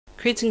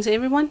Greetings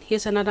everyone,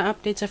 here's another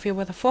update of your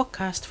weather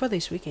forecast for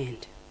this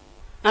weekend.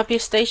 Up here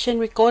station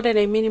recorded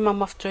a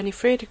minimum of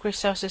 23 degrees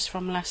Celsius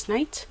from last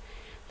night.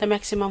 The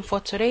maximum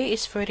for today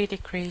is 30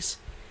 degrees.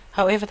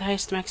 However, the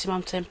highest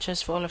maximum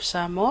temperatures for all of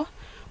Samoa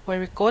were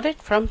recorded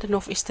from the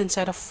northeastern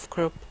side of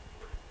group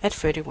at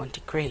 31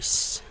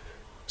 degrees.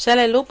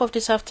 Satellite loop of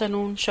this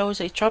afternoon shows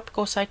a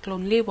tropical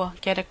cyclone Liwa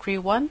category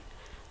 1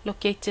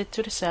 located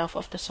to the south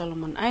of the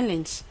Solomon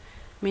Islands.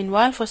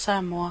 Meanwhile for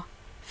Samoa,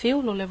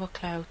 few low-level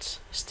clouds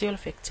still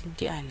affecting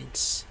the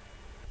islands.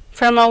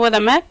 From our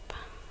weather map,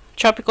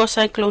 Tropical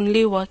Cyclone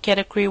Liwa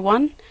Category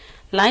 1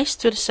 lies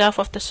to the south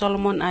of the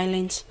Solomon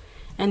Islands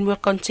and will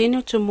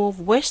continue to move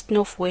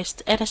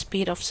west-northwest at a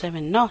speed of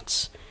 7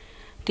 knots.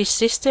 This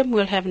system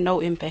will have no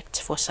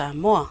impact for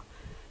Samoa.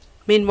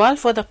 Meanwhile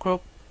for the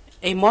group,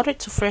 a moderate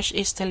to fresh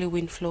easterly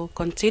wind flow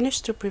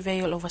continues to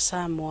prevail over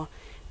Samoa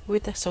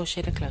with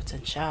associated clouds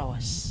and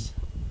showers.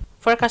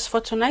 Forecast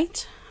for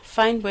tonight,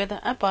 fine weather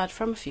apart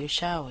from a few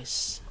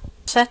showers.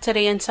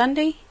 Saturday and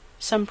Sunday,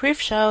 some brief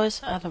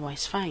showers,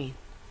 otherwise fine.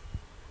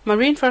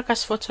 Marine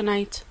forecast for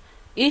tonight,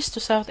 east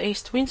to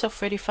southeast winds of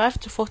 35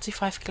 to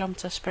 45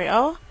 km per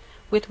hour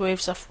with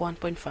waves of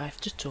 1.5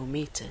 to 2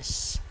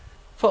 meters.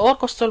 For all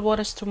coastal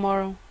waters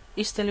tomorrow,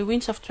 easterly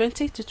winds of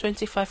 20 to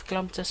 25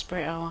 km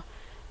per hour,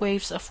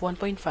 waves of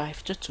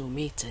 1.5 to 2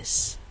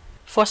 meters.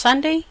 For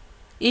Sunday,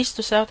 east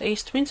to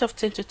southeast winds of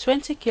 10 to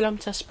 20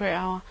 km per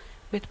hour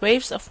with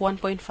waves of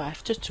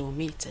 1.5 to 2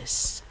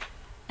 meters.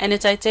 And the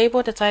tide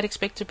table, the tide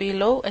expected to be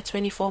low at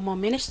 24 more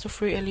minutes to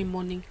 3 early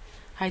morning,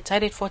 high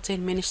tide at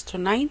 14 minutes to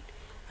 9,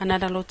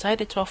 another low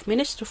tide at 12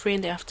 minutes to 3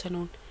 in the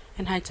afternoon,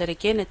 and high tide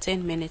again at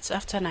 10 minutes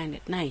after 9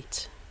 at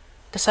night.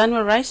 The sun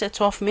will rise at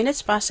 12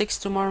 minutes past 6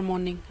 tomorrow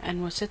morning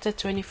and will set at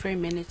 23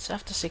 minutes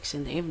after 6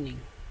 in the evening.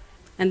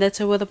 And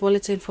that's our weather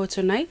bulletin for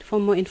tonight. For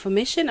more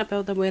information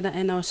about the weather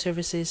and our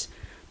services,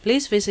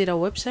 please visit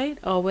our website,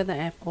 our weather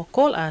app, or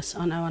call us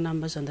on our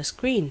numbers on the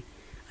screen.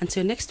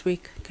 Until next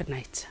week, good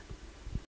night.